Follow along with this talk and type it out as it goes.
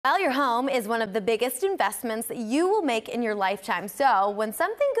Well, your home is one of the biggest investments that you will make in your lifetime. So when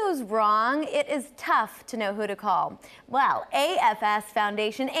something goes wrong, it is tough to know who to call. Well, AFS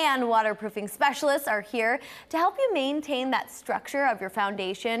Foundation and Waterproofing Specialists are here to help you maintain that structure of your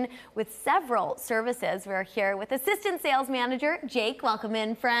foundation with several services. We're here with Assistant Sales Manager Jake. Welcome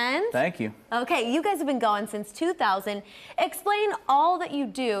in, friend. Thank you. Okay, you guys have been going since 2000. Explain all that you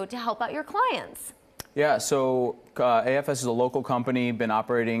do to help out your clients. Yeah, so AFS is a local company, been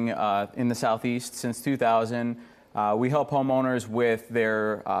operating in the Southeast since 2000. We help homeowners with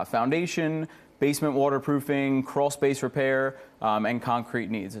their foundation, basement waterproofing, crawl space repair, and concrete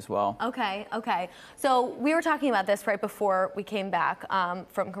needs as well. Okay. So we were talking about this right before we came back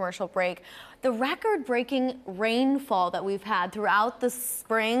from commercial break. The record-breaking rainfall that we've had throughout the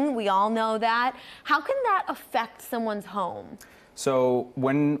spring, we all know that. How can that affect someone's home? So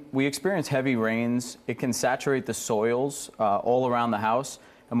when we experience heavy rains, it can saturate the soils all around the house.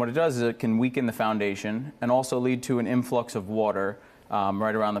 And what it does is it can weaken the foundation and also lead to an influx of water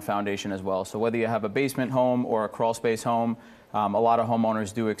right around the foundation as well. So whether you have a basement home or a crawl space home, a lot of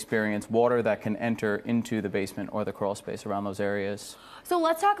homeowners do experience water that can enter into the basement or the crawl space around those areas. So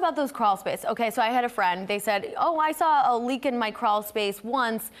let's talk about those crawl space. Okay, so I had a friend, they said, oh, I saw a leak in my crawl space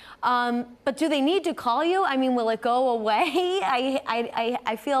once, but do they need to call you? I mean, will it go away?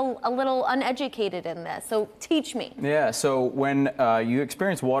 I feel a little uneducated in this, so teach me. Yeah, so when you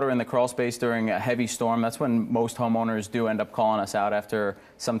experience water in the crawl space during a heavy storm, that's when most homeowners do end up calling us out after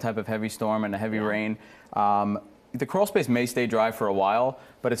some type of heavy storm and a heavy rain. The crawl space may stay dry for a while,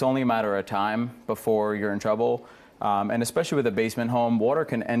 but it's only a matter of time before you're in trouble. And especially with a basement home, water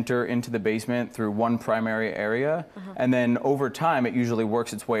can enter into the basement through one primary area, and then over time it usually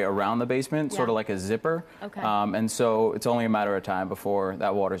works its way around the basement, sort of like a zipper. Okay. And so it's only a matter of time before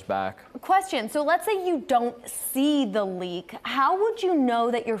that water's back. Question, so let's say you don't see the leak. How would you know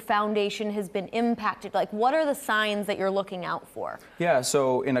that your foundation has been impacted? Like, what are the signs that you're looking out for? Yeah,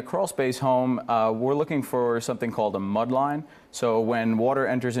 so in a crawl space home, we're looking for something called a mud line. So when water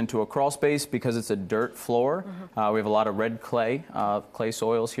enters into a crawl space, because it's a dirt floor, we have a lot of red clay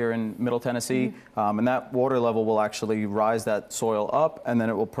soils here in Middle Tennessee, and that water level will actually rise that soil up, and then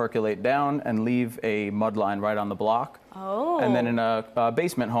it will percolate down and leave a mud line right on the block. Oh. And then in a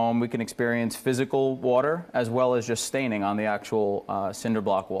basement home, we can experience physical water as well as just staining on the actual cinder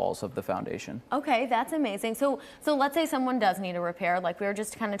block walls of the foundation. Okay, that's amazing. So let's say someone does need a repair, like we were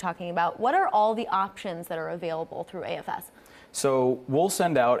just kind of talking about. What are all the options that are available through AFS? So we'll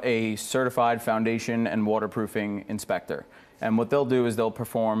send out a certified foundation and waterproofing inspector. And what they'll do is they'll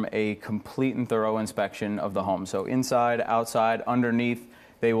perform a complete and thorough inspection of the home. So inside, outside, underneath,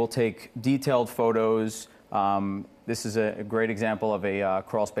 they will take detailed photos. This is a great example of a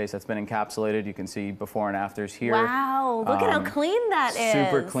crawl space that's been encapsulated. You can see before and afters here. Wow, look at how clean that is.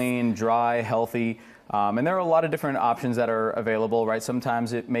 Super clean, dry, healthy. And there are a lot of different options that are available, right?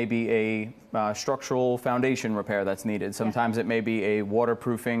 Sometimes it may be a structural foundation repair that's needed. Sometimes it may be a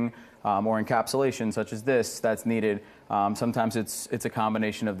waterproofing or encapsulation such as this that's needed. Sometimes it's a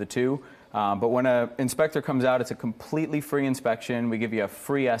combination of the two. But when an inspector comes out, it's a completely free inspection. We give you a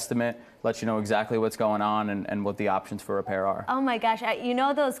free estimate, let you know exactly what's going on and what the options for repair are. Oh my gosh, you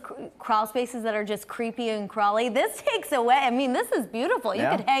know those crawl spaces that are just creepy and crawly? This takes away, I mean, this is beautiful. You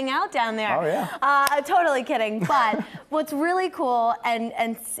could hang out down there. Oh yeah. Totally kidding. But what's really cool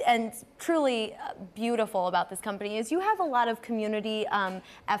and truly beautiful about this company is you have a lot of community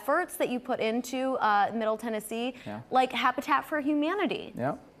efforts that you put into Middle Tennessee, like Habitat for Humanity.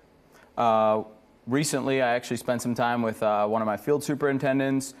 Yeah. Recently, I actually spent some time with one of my field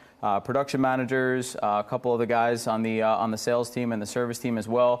superintendents, production managers, a couple of the guys on the sales team and the service team as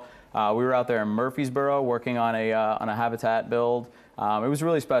well. We were out there in Murfreesboro working on a habitat build. It was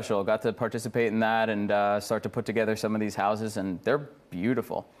really special. Got to participate in that and start to put together some of these houses, and they're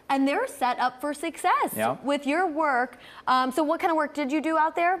beautiful. And they're set up for success with your work. So what kind of work did you do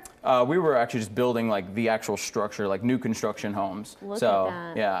out there? We were actually just building like the actual structure, like new construction homes. Look at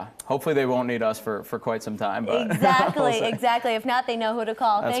that. Yeah, hopefully they won't need us for quite some time. But Exactly. If not, they know who to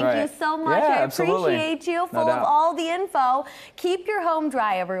call. That's Thank you so much. I appreciate you. Full of all the info. Keep your home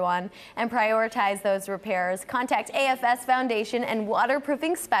dry, everyone, and prioritize those repairs. Contact AFS Foundation and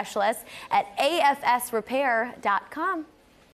Waterproofing Specialists at afsrepair.com.